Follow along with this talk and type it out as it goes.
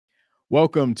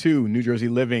Welcome to New Jersey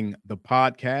Living, the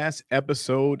podcast,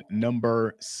 episode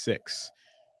number 6.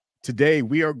 Today,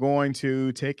 we are going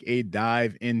to take a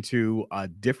dive into a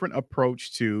different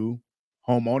approach to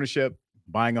home ownership,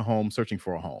 buying a home, searching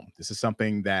for a home. This is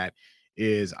something that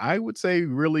is, I would say,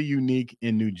 really unique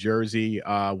in New Jersey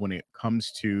when it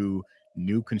comes to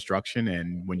new construction.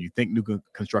 And when you think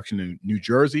construction in New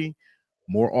Jersey,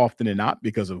 more often than not,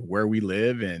 because of where we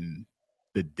live and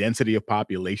the density of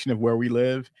population of where we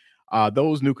live,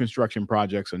 those new construction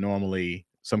projects are normally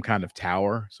some kind of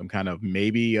tower, some kind of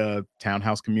maybe a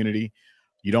townhouse community.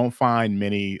 You don't find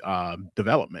many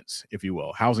developments, if you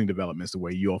will, housing developments, the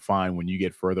way you'll find when you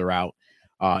get further out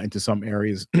into some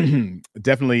areas.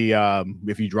 Definitely,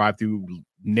 if you drive through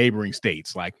neighboring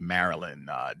states like Maryland,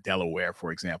 Delaware,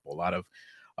 for example, a lot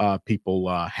of people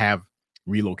have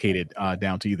relocated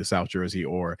down to either South Jersey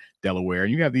or Delaware.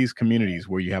 And you have these communities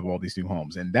where you have all these new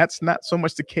homes. And that's not so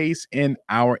much the case in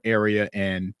our area.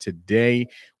 And today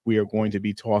we are going to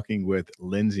be talking with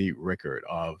Lindsay Rickard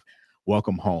of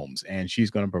Welcome Homes. And she's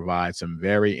going to provide some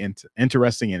very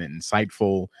interesting and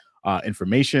insightful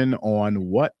information on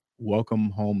what Welcome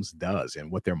Homes does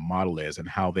and what their model is and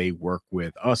how they work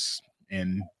with us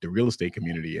in the real estate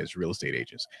community as real estate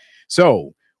agents.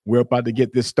 So we're about to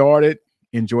get this started.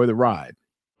 Enjoy the ride.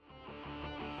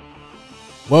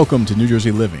 Welcome to New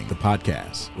Jersey Living, the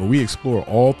podcast, where we explore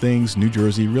all things New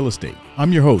Jersey real estate.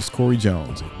 I'm your host, Corey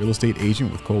Jones, a real estate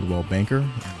agent with Coldwell Banker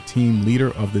and the team leader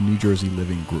of the New Jersey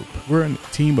Living Group. We're a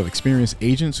team of experienced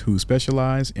agents who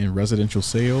specialize in residential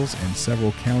sales in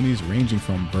several counties ranging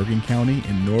from Bergen County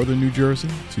in northern New Jersey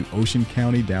to Ocean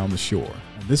County down the shore.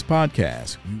 On this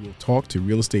podcast, we will talk to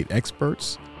real estate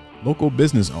experts, local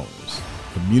business owners,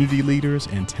 community leaders,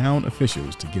 and town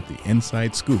officials to get the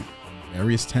inside scoop on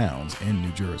various towns in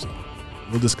New Jersey.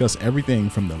 We'll discuss everything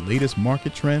from the latest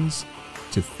market trends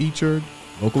to featured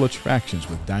local attractions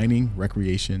with dining,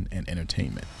 recreation, and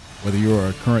entertainment. Whether you're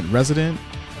a current resident,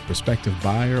 a prospective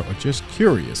buyer, or just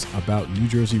curious about New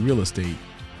Jersey real estate,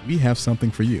 we have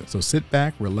something for you. So sit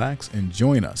back, relax, and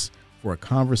join us for a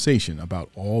conversation about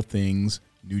all things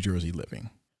New Jersey living.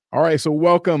 All right, so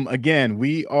welcome again.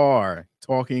 We are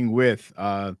talking with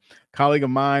a colleague of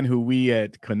mine who we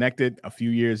had connected a few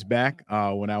years back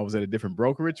when I was at a different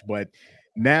brokerage, but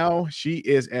now she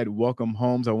is at Welcome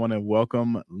Homes. I want to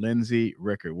welcome Lindsay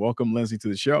Rickard. Welcome, Lindsay, to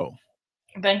the show.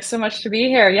 Thanks so much to be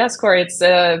here. Yes, Corey, it's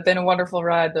been a wonderful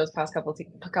ride those past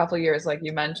couple years, like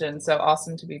you mentioned. So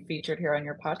awesome to be featured here on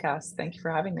your podcast. Thank you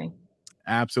for having me.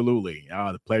 Absolutely.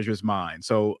 The pleasure is mine.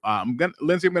 So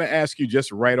Lindsay, I'm gonna ask you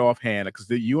just right offhand because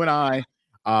you and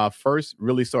I first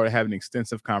really started having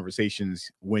extensive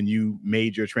conversations when you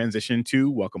made your transition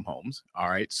to Welcome Homes. All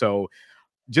right. So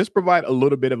just provide a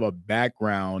little bit of a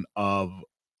background of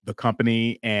the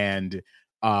company and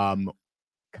um,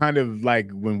 kind of like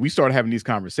when we started having these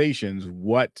conversations,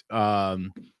 what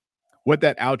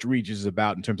that outreach is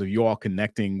about in terms of you all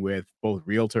connecting with both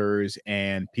realtors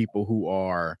and people who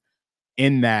are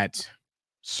in that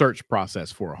search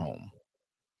process for a home.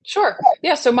 Sure.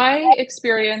 Yeah. So my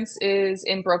experience is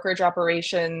in brokerage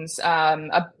operations.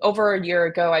 Over a year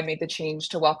ago, I made the change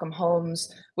to Welcome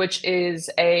Homes, which is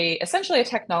essentially a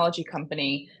technology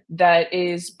company that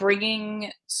is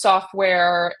bringing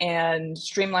software and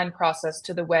streamlined process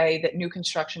to the way that new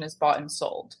construction is bought and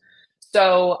sold.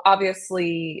 So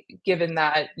obviously, given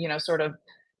that sort of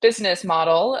business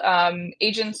model,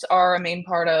 agents are a main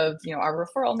part of our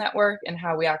referral network and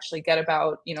how we actually get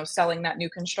about selling that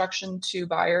new construction to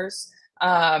buyers.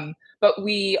 But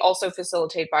we also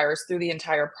facilitate buyers through the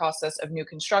entire process of new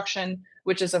construction,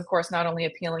 which is of course not only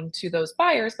appealing to those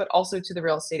buyers but also to the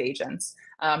real estate agents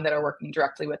that are working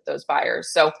directly with those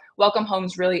buyers. So Welcome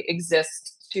Homes really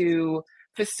exists to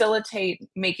facilitate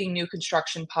making new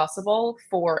construction possible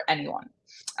for anyone.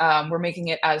 We're making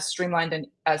it as streamlined and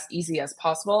as easy as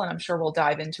possible. And I'm sure we'll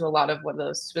dive into a lot of what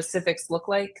those specifics look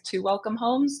like to Welcome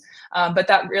Homes. But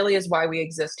that really is why we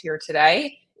exist here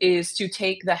today, is to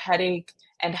take the headache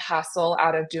and hassle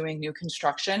out of doing new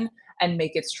construction and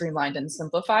make it streamlined and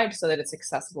simplified so that it's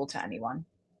accessible to anyone.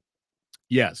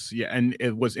 Yes, yeah, and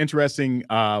it was interesting.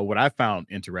 What I found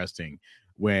interesting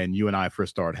when you and I first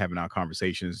started having our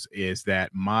conversations is that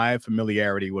my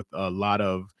familiarity with a lot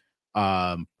of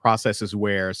processes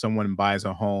where someone buys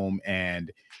a home and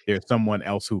there's someone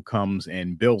else who comes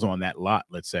and builds on that lot.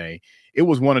 Let's say it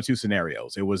was one or two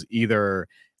scenarios. It was either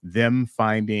them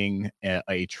finding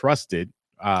a trusted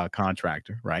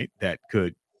contractor, right, that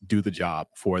could do the job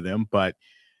for them, but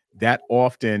that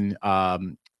often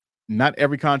not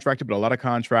every contractor, but a lot of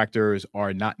contractors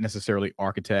are not necessarily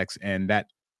architects, and that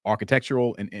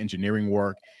architectural and engineering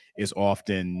work is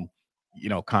often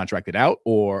contracted out,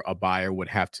 or a buyer would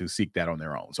have to seek that on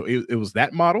their own. So it was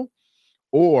that model,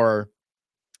 or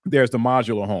there's the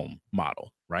modular home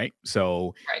model, right?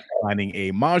 So Right. finding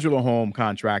a modular home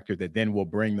contractor that then will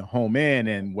bring the home in,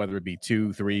 and whether it be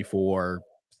two, three, four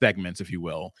segments, if you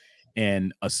will,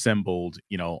 and assembled,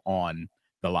 on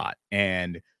the lot.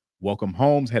 And Welcome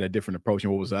Homes had a different approach.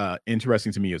 And what was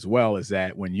interesting to me as well is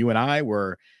that when you and I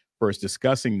were first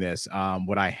discussing this,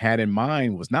 what I had in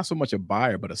mind was not so much a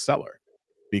buyer, but a seller,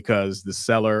 because the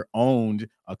seller owned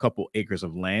a couple acres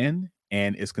of land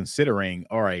and is considering,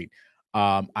 all right,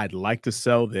 I'd like to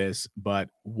sell this, but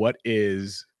what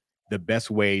is the best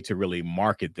way to really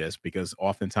market this? Because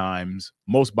oftentimes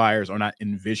most buyers are not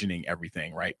envisioning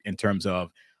everything, right? In terms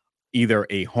of either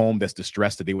a home that's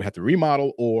distressed that they would have to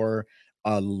remodel, or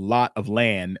a lot of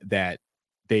land that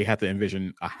they have to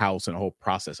envision a house and a whole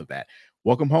process of that.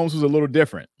 Welcome Homes was a little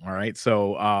different. All right.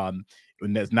 So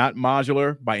and it's not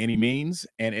modular by any means,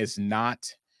 and it's not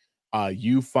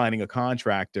you finding a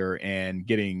contractor and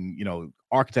getting,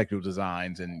 architectural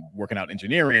designs and working out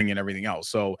engineering and everything else.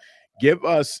 So give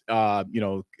us, a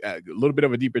little bit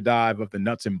of a deeper dive of the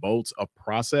nuts and bolts of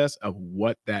process of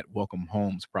what that Welcome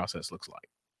Homes process looks like.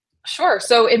 Sure.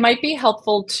 So it might be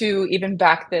helpful to even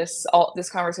back this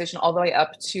conversation all the way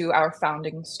up to our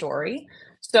founding story.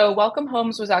 So Welcome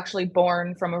Homes was actually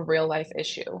born from a real life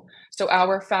issue. So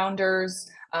our founders,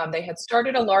 they had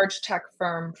started a large tech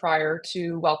firm prior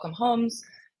to Welcome Homes.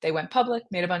 They went public,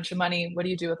 made a bunch of money. What do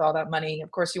you do with all that money?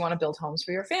 Of course, you want to build homes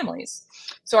for your families.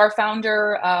 So our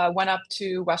founder went up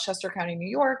to Westchester County, New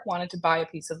York, wanted to buy a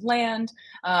piece of land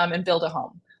and build a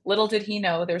home. Little did he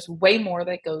know there's way more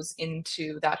that goes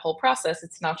into that whole process.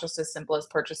 It's not just as simple as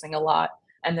purchasing a lot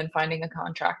and then finding a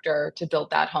contractor to build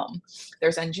that home.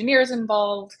 There's engineers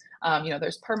involved.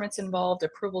 There's permits involved,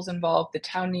 approvals involved. The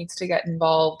town needs to get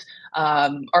involved.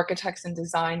 Architects and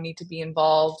design need to be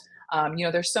involved.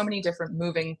 There's so many different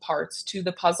moving parts to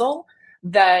the puzzle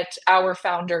that our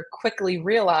founder quickly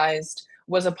realized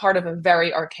was a part of a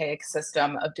very archaic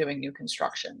system of doing new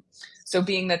construction. So,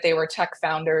 being that they were tech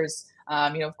founders,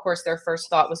 of course, their first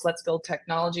thought was let's build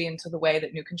technology into the way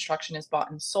that new construction is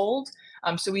bought and sold.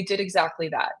 So we did exactly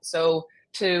that. So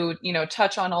to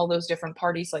touch on all those different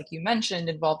parties, like you mentioned,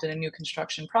 involved in a new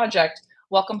construction project,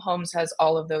 Welcome Homes has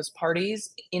all of those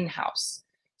parties in house.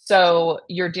 So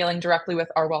you're dealing directly with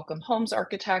our Welcome Homes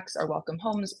architects, our Welcome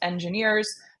Homes engineers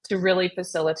to really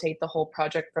facilitate the whole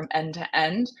project from end to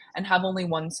end and have only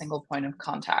one single point of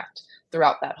contact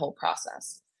throughout that whole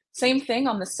process. Same thing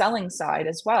on the selling side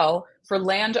as well. For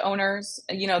landowners,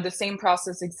 the same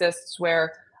process exists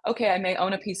where, okay, I may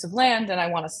own a piece of land and I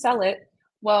want to sell it.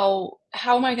 Well,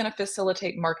 how am I going to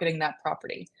facilitate marketing that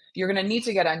property? You're going to need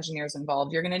to get engineers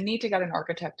involved. You're going to need to get an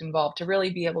architect involved to really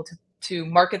be able to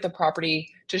market the property,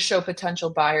 to show potential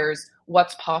buyers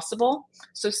what's possible.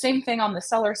 So same thing on the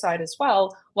seller side as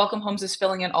well. Welcome Homes is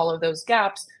filling in all of those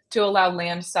gaps to allow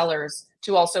land sellers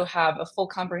to also have a full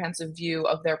comprehensive view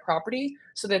of their property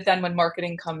so that then when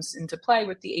marketing comes into play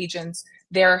with the agents,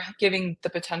 they're giving the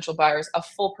potential buyers a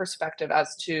full perspective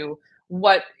as to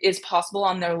what is possible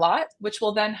on their lot, which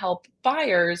will then help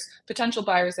buyers, potential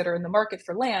buyers that are in the market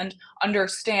for land,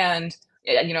 understand,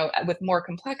 with more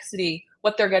complexity,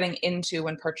 what they're getting into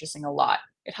when purchasing a lot.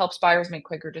 It helps buyers make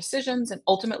quicker decisions and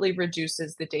ultimately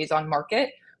reduces the days on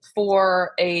market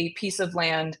for a piece of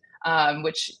land,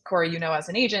 which Corey, as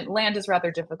an agent, land is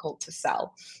rather difficult to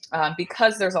sell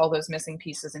because there's all those missing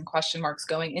pieces and question marks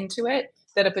going into it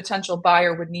that a potential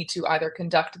buyer would need to either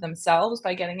conduct themselves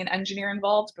by getting an engineer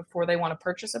involved before they want to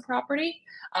purchase a property,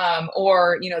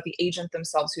 or the agent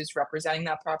themselves who's representing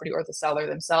that property or the seller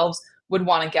themselves would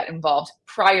want to get involved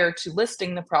prior to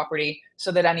listing the property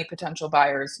so that any potential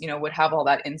buyers would have all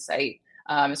that insight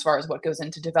as far as what goes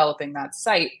into developing that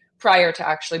site prior to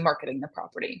actually marketing the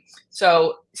property.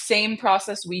 So same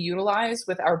process we utilize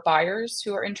with our buyers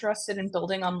who are interested in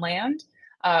building on land.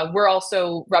 We're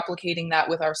also replicating that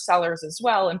with our sellers as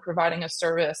well and providing a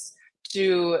service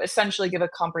to essentially give a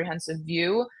comprehensive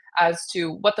view as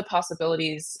to what the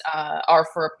possibilities are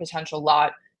for a potential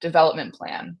lot development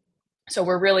plan. So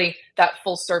we're really that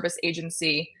full service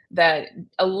agency that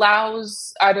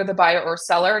allows either the buyer or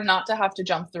seller not to have to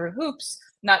jump through hoops,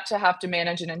 not to have to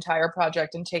manage an entire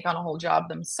project and take on a whole job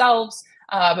themselves,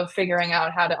 but figuring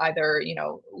out how to either,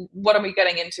 what are we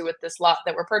getting into with this lot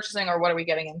that we're purchasing, or what are we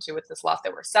getting into with this lot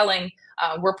that we're selling?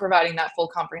 We're providing that full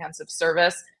comprehensive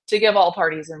service to give all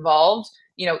parties involved,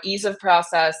 ease of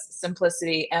process,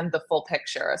 simplicity, and the full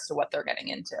picture as to what they're getting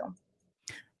into.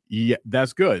 Yeah,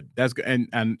 that's good. That's good.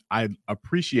 And I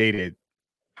appreciated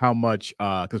how much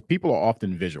because people are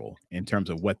often visual in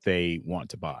terms of what they want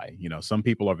to buy. Some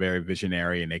people are very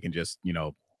visionary and they can just,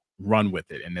 run with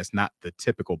it. And that's not the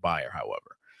typical buyer,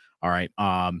 however. All right.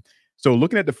 So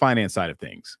looking at the finance side of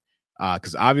things,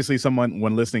 because obviously someone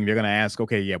when listening, they're gonna ask,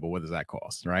 okay, yeah, but what does that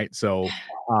cost? Right. So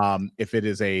if it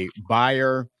is a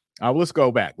buyer, let's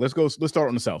go back. Let's start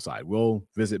on the sell side. We'll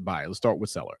visit buyer. Let's start with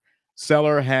seller.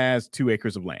 Seller has 2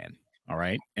 acres of land. All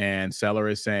right. And seller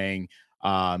is saying,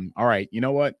 all right, you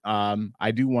know what?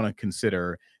 I do want to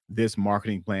consider this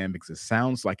marketing plan because it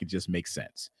sounds like it just makes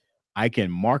sense. I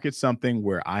can market something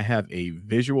where I have a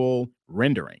visual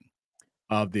rendering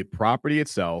of the property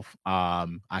itself.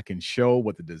 I can show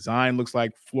what the design looks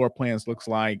like, floor plans looks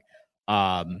like,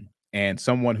 and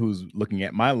someone who's looking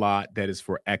at my lot that is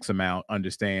for X amount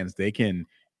understands they can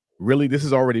really this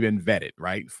has already been vetted,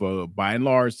 right? For by and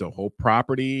large, the whole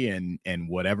property and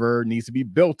whatever needs to be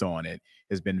built on it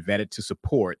has been vetted to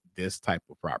support this type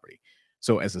of property.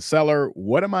 So as a seller,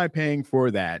 what am I paying for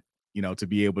that, to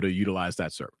be able to utilize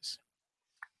that service?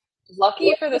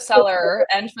 Lucky for the seller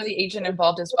and for the agent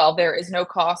involved as well, there is no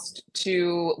cost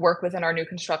to work within our new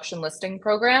construction listing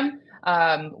program.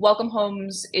 Welcome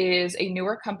Homes is a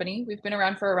newer company. We've been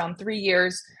around for around 3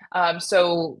 years.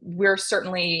 So we're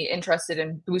certainly interested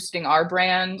in boosting our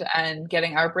brand and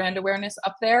getting our brand awareness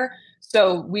up there.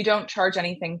 So we don't charge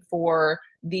anything for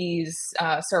these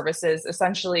services.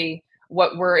 Essentially,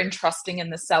 what we're entrusting in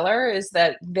the seller is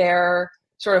that they're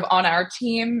sort of on our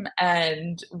team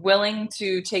and willing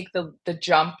to take the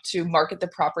jump to market the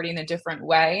property in a different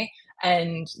way.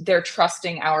 And they're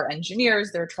trusting our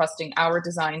engineers, they're trusting our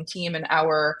design team and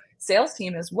our sales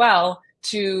team as well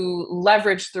to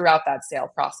leverage throughout that sale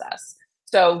process.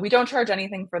 So we don't charge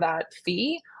anything for that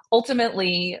fee.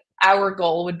 Ultimately, our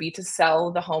goal would be to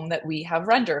sell the home that we have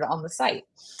rendered on the site.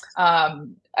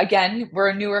 Again, we're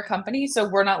a newer company, so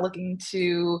we're not looking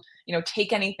to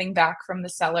take anything back from the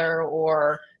seller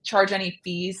or charge any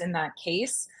fees in that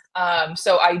case.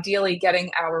 So ideally,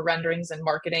 getting our renderings and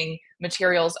marketing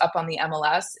materials up on the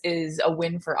MLS is a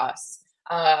win for us.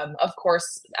 Of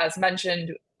course, as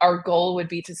mentioned, our goal would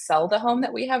be to sell the home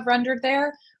that we have rendered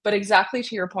there. But exactly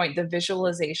to your point, the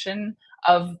visualization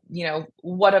of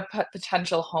what a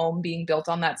potential home being built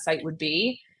on that site would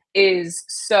be is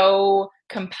so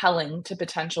compelling to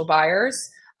potential buyers.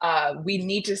 We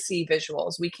need to see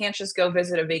visuals. We can't just go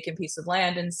visit a vacant piece of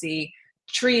land and see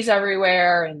trees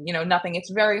everywhere and nothing.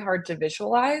 It's very hard to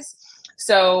visualize.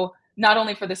 So not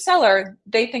only for the seller,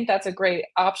 they think that's a great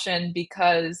option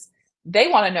because they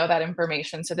want to know that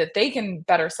information so that they can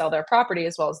better sell their property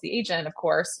as well as the agent, of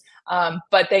course.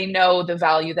 But they know the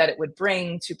value that it would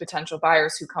bring to potential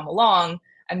buyers who come along.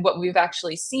 And what we've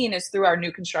actually seen is through our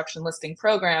new construction listing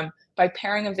program, by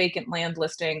pairing a vacant land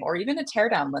listing or even a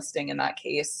teardown listing in that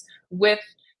case with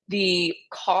the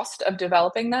cost of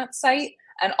developing that site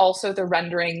and also the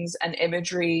renderings and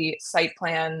imagery, site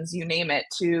plans, you name it,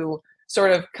 to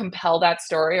sort of compel that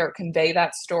story or convey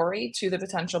that story to the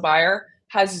potential buyer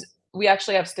has we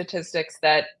actually have statistics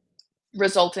that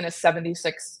result in a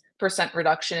 76%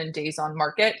 reduction in days on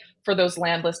market for those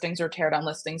land listings or teardown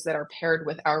listings that are paired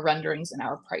with our renderings and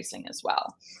our pricing as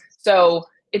well. So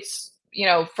it's,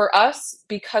 for us,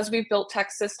 because we've built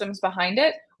tech systems behind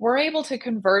it, we're able to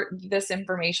convert this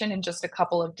information in just a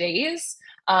couple of days.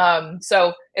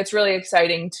 So it's really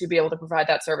exciting to be able to provide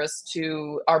that service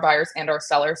to our buyers and our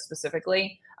sellers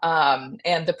specifically.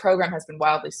 And the program has been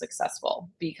wildly successful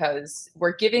because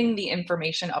we're giving the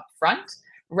information up front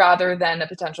rather than a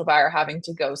potential buyer having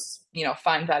to go,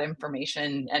 find that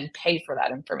information and pay for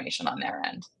that information on their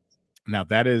end. Now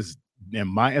that is, in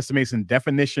my estimation,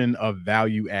 definition of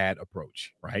value add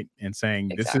approach, right? And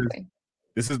saying Exactly.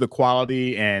 this is the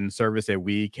quality and service that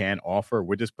we can offer.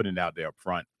 We're just putting it out there up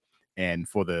front and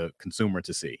for the consumer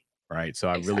to see, right? So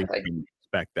I really Exactly.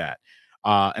 respect that.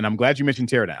 And I'm glad you mentioned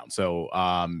teardown. So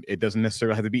it doesn't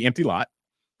necessarily have to be empty lot.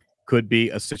 Could be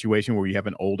a situation where you have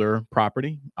an older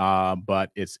property,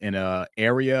 but it's in a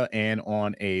area and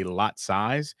on a lot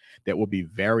size that will be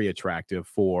very attractive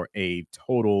for a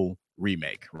total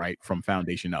remake, right, from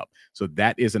foundation up. So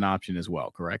that is an option as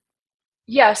well, correct?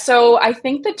 Yeah, so I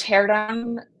think the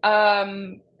teardown,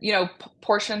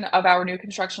 portion of our new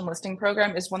construction listing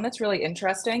program is one that's really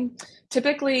interesting.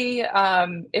 Typically,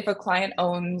 if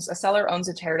a seller owns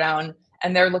a teardown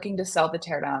and they're looking to sell the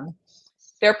teardown,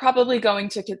 they're probably going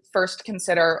to first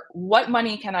consider what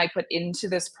money can I put into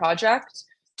this project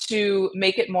to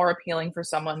make it more appealing for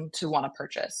someone to want to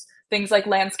purchase. Things like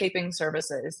landscaping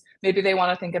services. Maybe they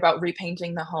want to think about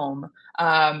repainting the home.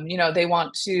 They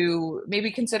want to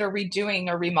maybe consider redoing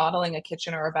or remodeling a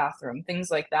kitchen or a bathroom,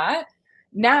 things like that.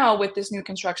 Now, with this new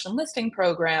construction listing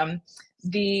program,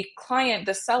 the client,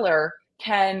 the seller,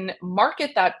 can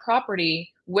market that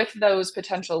property with those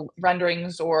potential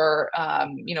renderings or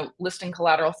listing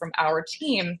collateral from our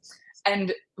team,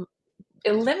 and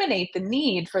eliminate the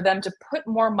need for them to put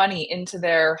more money into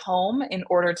their home in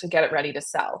order to get it ready to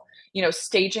sell.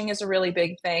 Staging is a really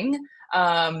big thing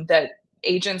that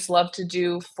agents love to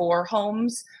do for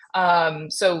homes.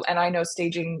 And I know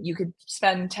staging, you could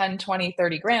spend 10, 20,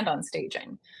 30 grand on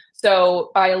staging. So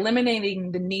by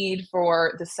eliminating the need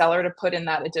for the seller to put in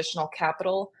that additional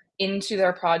capital into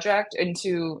their project,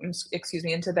 into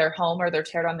their home or their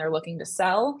teardown they're looking to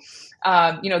sell,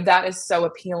 that is so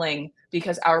appealing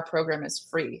because our program is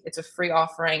free. It's a free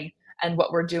offering. And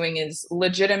what we're doing is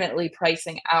legitimately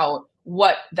pricing out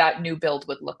what that new build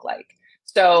would look like.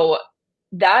 So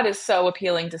that is so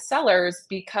appealing to sellers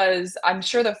because I'm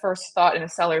sure the first thought in a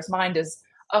seller's mind is,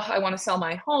 oh, I want to sell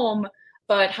my home,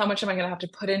 but how much am I going to have to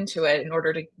put into it in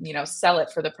order to, sell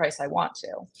it for the price I want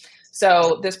to?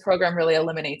 So this program really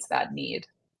eliminates that need.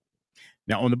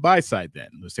 Now, on the buy side, then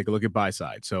let's take a look at buy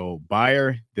side. So,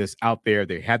 buyer this out there,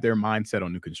 they had their mindset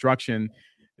on new construction.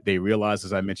 They realized,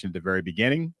 as I mentioned at the very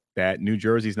beginning, that New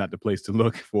Jersey is not the place to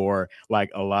look for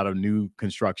like a lot of new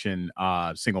construction,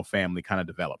 single family kind of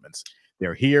developments.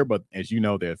 They're here, but as you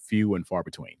know, they're few and far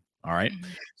between. All right. Mhm.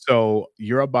 So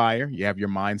you're a buyer, you have your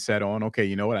mindset on, okay,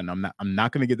 you know what? And I'm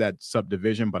not going to get that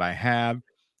subdivision, but I have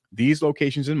these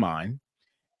locations in mind.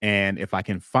 And if I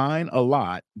can find a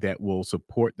lot that will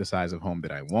support the size of home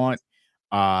that I want,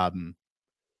 um,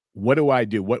 what do I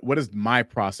do? What does my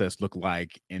process look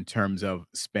like in terms of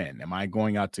spend? Am I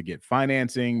going out to get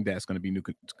financing? That's going to be new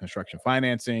construction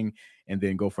financing, and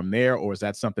then go from there, or is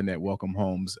that something that Welcome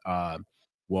Homes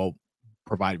will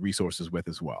provide resources with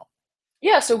as well?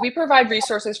 Yeah, so we provide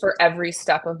resources for every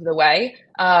step of the way.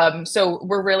 So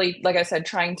we're really, like I said,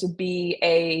 trying to be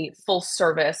a full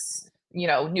service,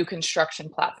 new construction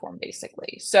platform,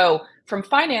 basically. So from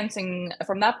financing,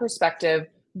 from that perspective,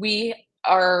 we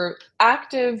are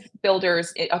active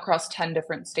builders across 10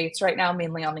 different states right now,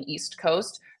 mainly on the East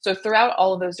Coast. So throughout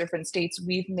all of those different states,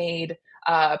 we've made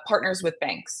partners with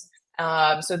banks.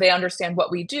 So they understand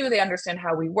what we do, they understand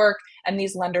how we work, and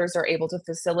these lenders are able to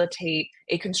facilitate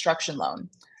a construction loan.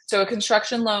 So a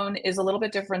construction loan is a little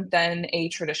bit different than a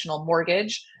traditional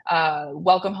mortgage.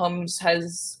 Welcome Homes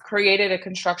has created a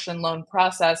construction loan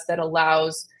process that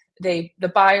allows the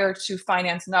buyer to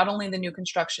finance not only the new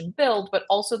construction build, but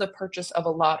also the purchase of a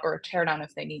lot or a tear down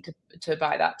if they need to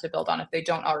buy that to build on if they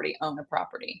don't already own a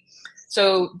property.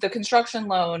 So the construction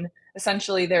loan,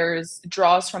 essentially there's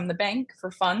draws from the bank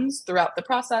for funds throughout the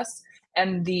process,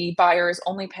 and the buyer is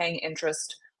only paying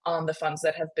interest on the funds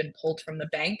that have been pulled from the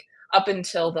bank up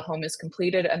until the home is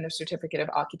completed and the certificate of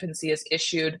occupancy is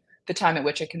issued, the time at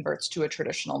which it converts to a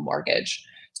traditional mortgage.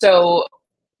 So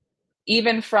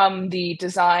even from the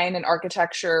design and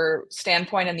architecture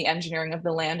standpoint and the engineering of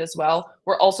the land as well,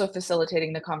 we're also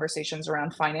facilitating the conversations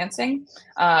around financing.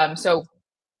 So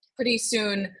pretty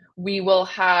soon we will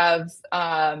have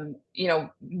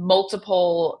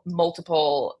multiple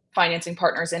financing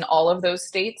partners in all of those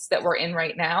states that we're in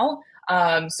right now.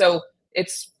 So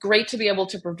it's great to be able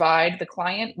to provide the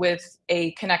client with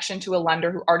a connection to a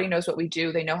lender who already knows what we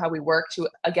do. They know how we work to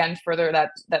again further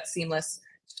that seamless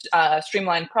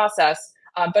streamlined process.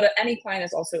 But any client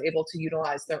is also able to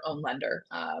utilize their own lender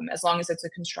as long as it's a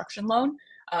construction loan.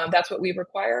 That's what we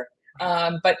require.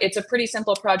 But it's a pretty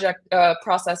simple project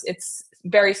process. It's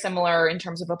very similar in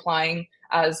terms of applying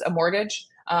as a mortgage.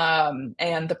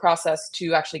 And the process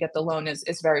to actually get the loan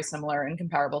is very similar and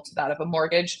comparable to that of a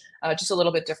mortgage, just a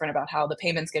little bit different about how the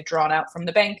payments get drawn out from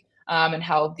the bank and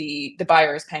how the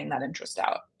buyer is paying that interest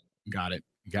out. Got it.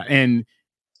 And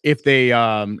if they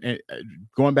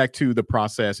going back to the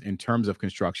process in terms of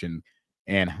construction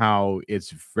and how it's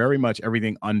very much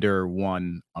everything under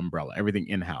one umbrella, everything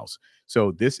in-house.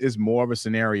 So this is more of a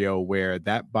scenario where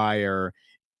that buyer,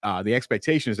 the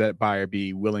expectation is that buyer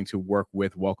be willing to work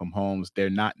with Welcome Homes.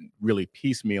 They're not really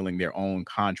piecemealing their own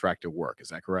contractor work. Is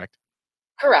that correct?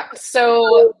 Correct.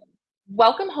 So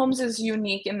Welcome Homes is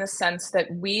unique in the sense that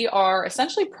we are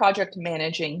essentially project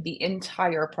managing the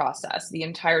entire process, the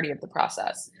entirety of the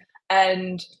process.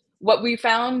 And what we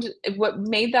found, what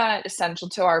made that essential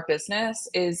to our business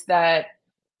is that,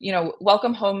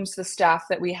 Welcome Homes, the staff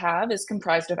that we have is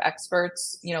comprised of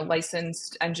experts,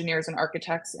 licensed engineers and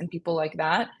architects and people like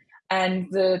that. And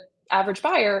the average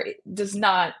buyer does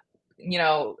not,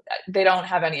 they don't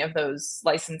have any of those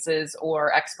licenses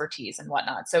or expertise and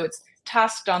whatnot. So it's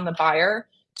tasked on the buyer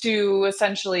to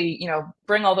essentially,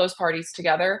 bring all those parties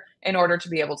together in order to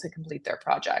be able to complete their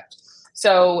project.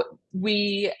 So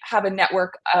we have a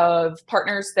network of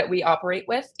partners that we operate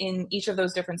with in each of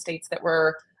those different states that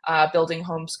we're building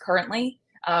homes currently.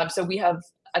 So we have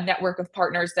a network of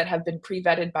partners that have been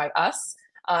pre-vetted by us.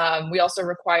 We also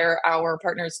require our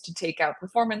partners to take out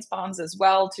performance bonds as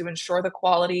well to ensure the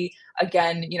quality.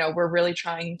 Again, we're really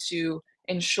trying to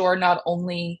ensure not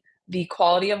only the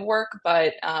quality of work,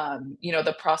 but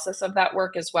the process of that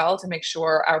work as well to make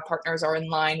sure our partners are in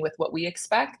line with what we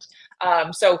expect.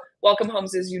 So Welcome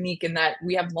Homes is unique in that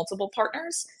we have multiple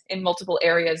partners in multiple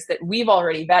areas that we've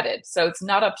already vetted. So it's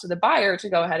not up to the buyer to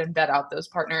go ahead and vet out those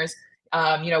partners.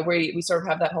 We sort of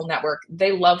have that whole network.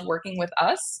 They love working with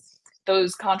us,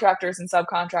 those contractors and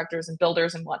subcontractors and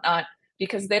builders and whatnot,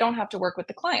 because they don't have to work with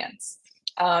the clients.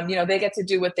 They get to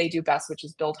do what they do best, which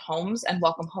is build homes, and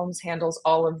Welcome Homes handles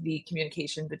all of the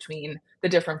communication between the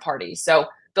different parties. So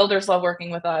builders love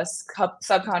working with us,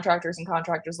 subcontractors and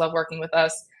contractors love working with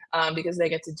us because they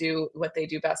get to do what they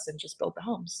do best and just build the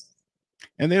homes.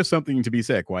 And there's something to be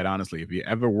said, quite honestly. If you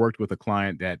ever worked with a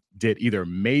client that did either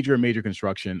major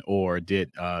construction or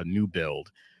did new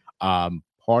build,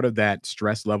 part of that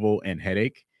stress level and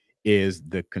headache is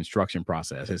the construction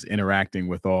process. Is interacting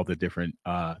with all the different.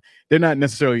 They're not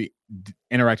necessarily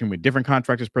interacting with different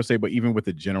contractors per se, but even with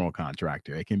the general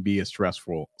contractor, it can be a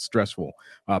stressful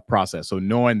process. So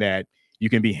knowing that you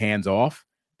can be hands off,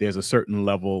 there's a certain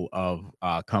level of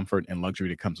comfort and luxury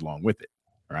that comes along with it,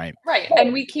 right? Right.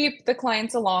 And we keep the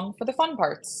clients along for the fun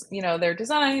parts, their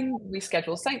design, we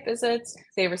schedule site visits,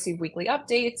 they receive weekly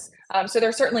updates. So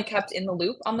they're certainly kept in the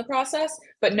loop on the process,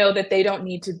 but know that they don't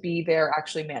need to be there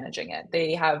actually managing it.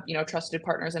 They have, trusted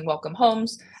partners in Welcome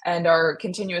Homes and are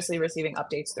continuously receiving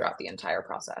updates throughout the entire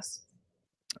process.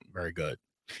 Very good.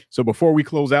 So before we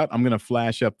close out, I'm going to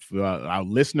flash up our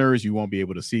listeners. You won't be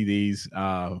able to see these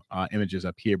images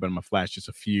up here, but I'm going to flash just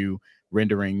a few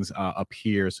renderings up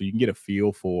here so you can get a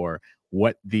feel for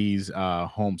what these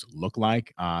homes look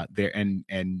like. There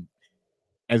and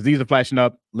as these are flashing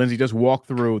up, Lindsay, just walk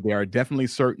through. There are definitely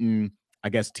certain, I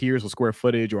guess, tiers of square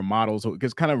footage or models. So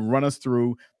just kind of run us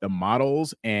through the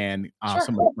models and Sure.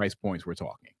 some of the price points we're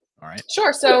talking. All right.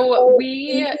 Sure. So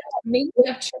we mainly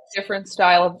have two different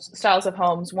styles of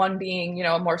homes. One being,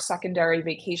 a more secondary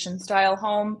vacation style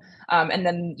home, and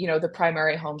then the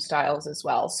primary home styles as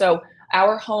well. So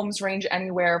our homes range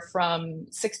anywhere from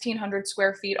 1,600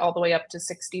 square feet all the way up to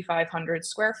 6,500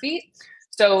 square feet.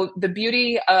 So the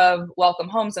beauty of Welcome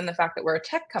Homes and the fact that we're a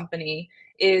tech company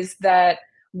is that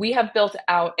we have built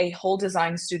out a whole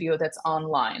design studio that's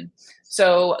online.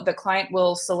 So the client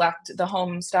will select the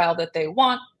home style that they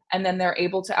want, and then they're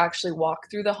able to actually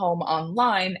walk through the home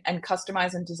online and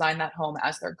customize and design that home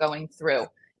as they're going through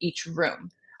each room.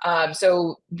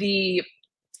 So the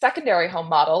secondary home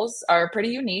models are pretty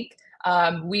unique.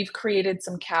 We've created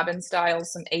some cabin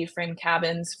styles, some A-frame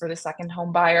cabins for the second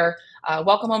home buyer.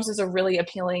 Welcome Homes is a really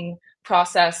appealing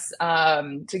process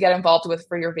to get involved with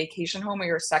for your vacation home or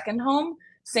your second home.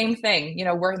 Same thing,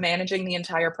 we're managing the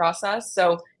entire process.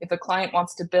 So if a client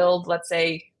wants to build, let's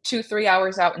say, 2-3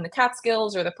 hours out in the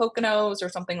Catskills or the Poconos or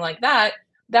something like that,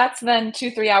 that's then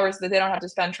 2-3 hours that they don't have to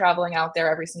spend traveling out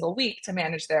there every single week to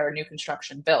manage their new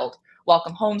construction build.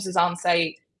 Welcome Homes is on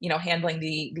site, handling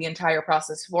the entire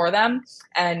process for them,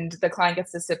 and the client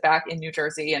gets to sit back in New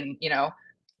Jersey and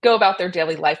go about their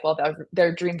daily life while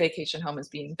their dream vacation home is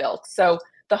being built. So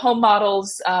the home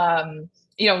models,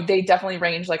 they definitely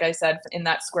range, like I said, in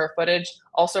that square footage,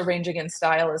 also ranging in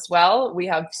style as well. We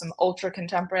have some ultra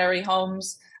contemporary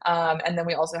homes, and then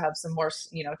we also have some more,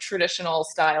 traditional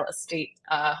style estate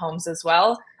homes as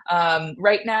well.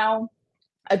 Right now,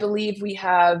 I believe we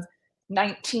have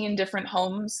 19 different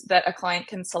homes that a client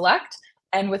can select.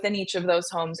 And within each of those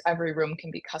homes, every room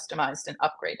can be customized and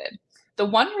upgraded. The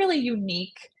one really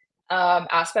unique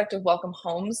aspect of Welcome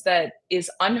Homes that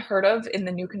is unheard of in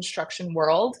the new construction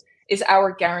world is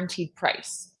our guaranteed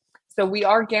price. So we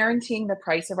are guaranteeing the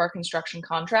price of our construction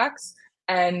contracts.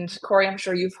 And Corey, I'm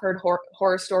sure you've heard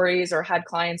horror stories or had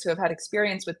clients who have had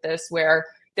experience with this where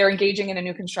they're engaging in a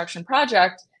new construction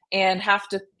project and have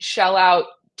to shell out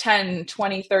 10,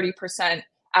 20, 30%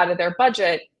 out of their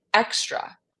budget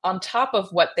extra on top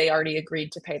of what they already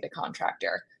agreed to pay the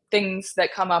contractor. Things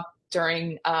that come up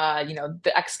during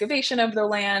the excavation of the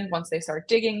land. Once they start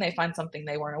digging, they find something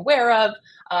they weren't aware of.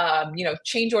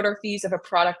 Change order fees if a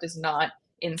product is not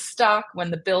in stock when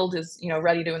the build is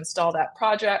ready to install that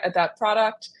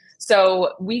product.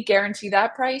 So we guarantee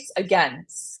that price. Again,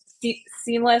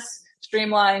 seamless,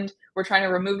 streamlined. We're trying to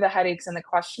remove the headaches and the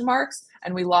question marks,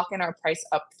 and we lock in our price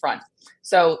up front.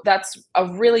 So that's a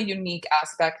really unique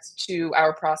aspect to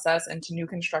our process and to new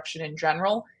construction in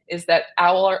general, is that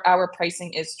our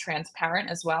pricing is transparent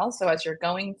as well. So as you're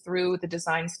going through the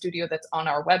design studio that's on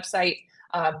our website,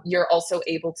 you're also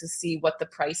able to see what the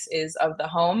price is of the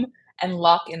home and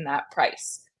lock in that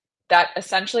price. That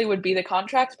essentially would be the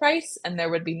contract price, and there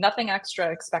would be nothing extra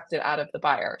expected out of the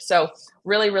buyer. So,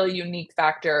 really, really unique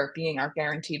factor being our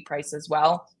guaranteed price as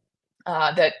well,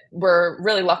 that we're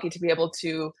really lucky to be able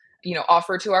to,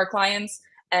 offer to our clients.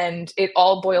 And it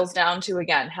all boils down to,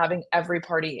 again, having every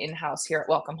party in house here at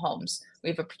Welcome Homes. We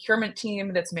have a procurement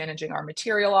team that's managing our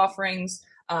material offerings.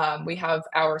 We have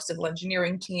our civil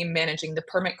engineering team managing the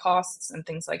permit costs and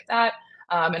things like that.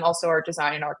 And also our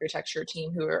design and architecture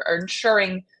team who are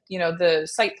ensuring, the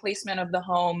site placement of the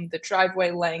home, the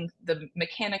driveway length, the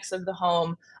mechanics of the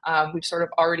home. We've sort of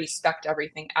already spec'd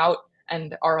everything out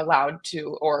and are allowed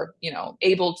to, or,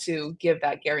 able to give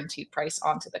that guaranteed price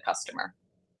onto the customer.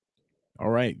 All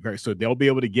right. Very so they'll be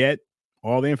able to get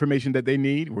all the information that they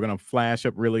need. We're going to flash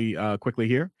up really quickly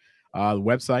here the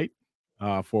website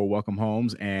for Welcome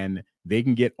Homes, and they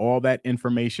can get all that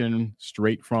information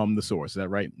straight from the source. Is that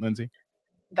right, Lindsay?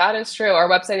 That is true. Our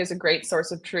website is a great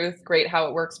source of truth, great how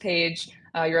it works page.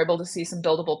 You're able to see some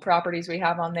buildable properties we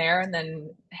have on there, and then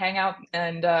hang out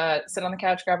and sit on the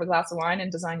couch, grab a glass of wine,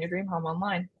 and design your dream home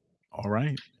online. All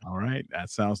right. All right. That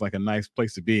sounds like a nice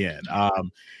place to be in.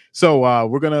 So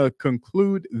we're going to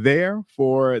conclude there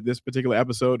for this particular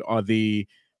episode. The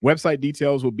website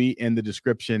details will be in the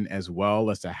description as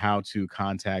well as to how to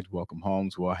contact Welcome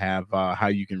Homes. We'll have how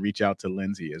you can reach out to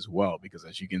Lindsay as well, because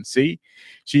as you can see,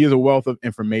 she is a wealth of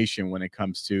information when it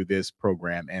comes to this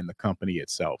program and the company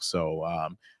itself. So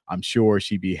I'm sure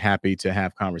she'd be happy to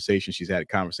have conversations. She's had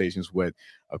conversations with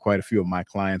quite a few of my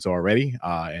clients already.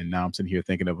 And now I'm sitting here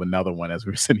thinking of another one as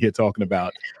we're sitting here talking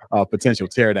about potential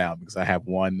teardown, because I have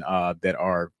one that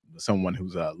are someone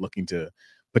who's looking to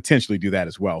potentially do that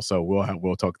as well. So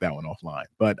we'll talk that one offline.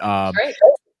 But Great.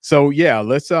 so yeah,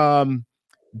 let's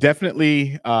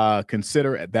definitely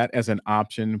consider that as an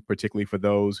option, particularly for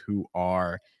those who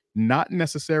are not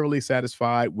necessarily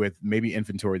satisfied with maybe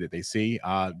inventory that they see.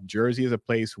 Jersey is a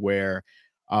place where,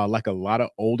 like a lot of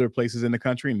older places in the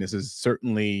country, and this is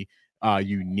certainly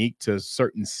unique to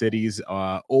certain cities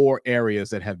or areas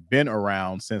that have been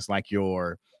around since like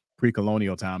your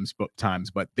pre-colonial times,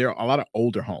 but there are a lot of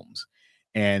older homes.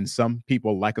 And some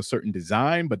people like a certain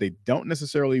design, but they don't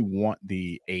necessarily want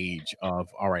the age of,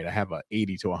 all right, I have a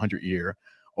 80 to 100-year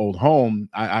old home.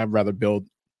 I'd rather build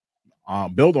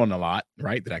on a lot,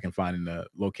 right, that I can find in the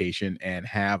location and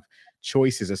have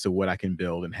choices as to what I can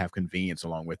build and have convenience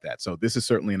along with that. So this is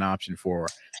certainly an option for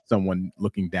someone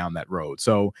looking down that road.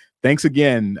 So thanks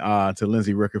again to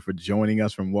Lindsay Ricker for joining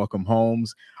us from Welcome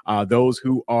Homes. Those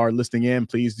who are listening in,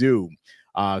 please do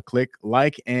click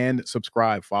like and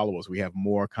subscribe, follow us. We have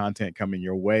more content coming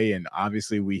your way. And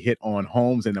obviously we hit on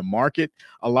homes in the market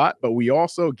a lot, but we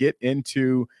also get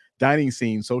into dining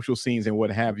scenes, social scenes, and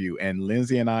what have you. And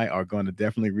Lindsay and I are going to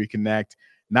definitely reconnect,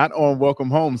 not on Welcome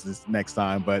Homes this next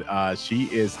time, but she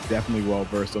is definitely well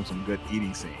versed on some good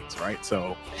eating scenes, right?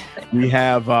 So we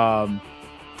have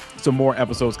some more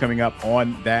episodes coming up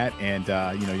on that, and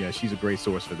she's a great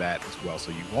source for that as well.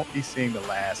 So you won't be seeing the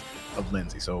last of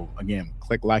Lindsay. So again,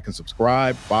 click like and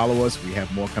subscribe, follow us. We have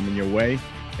more coming your way.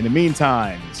 In the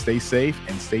meantime, stay safe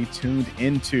and stay tuned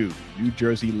into New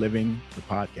Jersey Living, the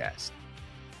podcast.